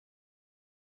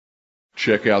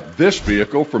Check out this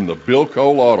vehicle from the Bill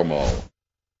Cole Auto Mall.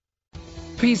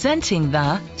 Presenting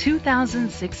the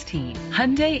 2016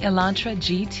 Hyundai Elantra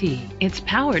GT. It's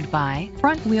powered by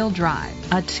front-wheel drive,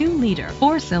 a 2-liter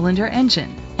 4-cylinder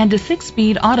engine, and a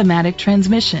 6-speed automatic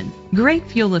transmission. Great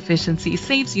fuel efficiency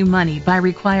saves you money by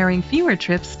requiring fewer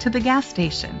trips to the gas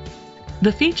station.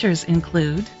 The features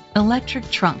include electric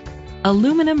trunk,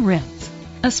 aluminum rims,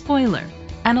 a spoiler,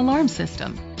 an alarm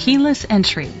system, keyless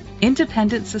entry,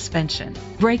 independent suspension,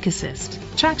 brake assist,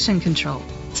 traction control,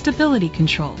 stability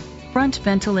control, front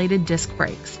ventilated disc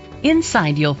brakes.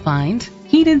 Inside you'll find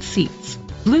heated seats,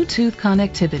 Bluetooth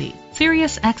connectivity,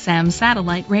 Sirius XM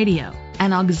satellite radio,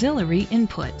 an auxiliary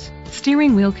input,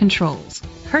 steering wheel controls,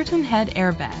 curtain head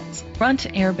airbags, front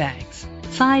airbags,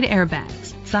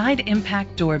 side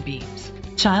impact door beams,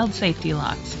 child safety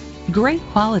locks. Great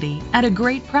quality at a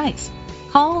great price.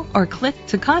 Call or click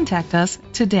to contact us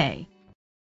today.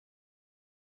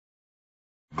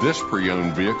 This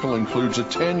pre-owned vehicle includes a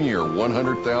 10-year,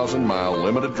 100,000-mile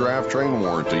limited drivetrain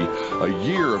warranty, a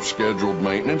year of scheduled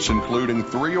maintenance including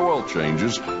 3 oil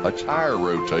changes, a tire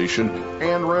rotation,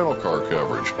 and rental car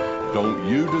coverage. Don't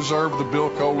you deserve the Bill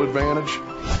Cole advantage?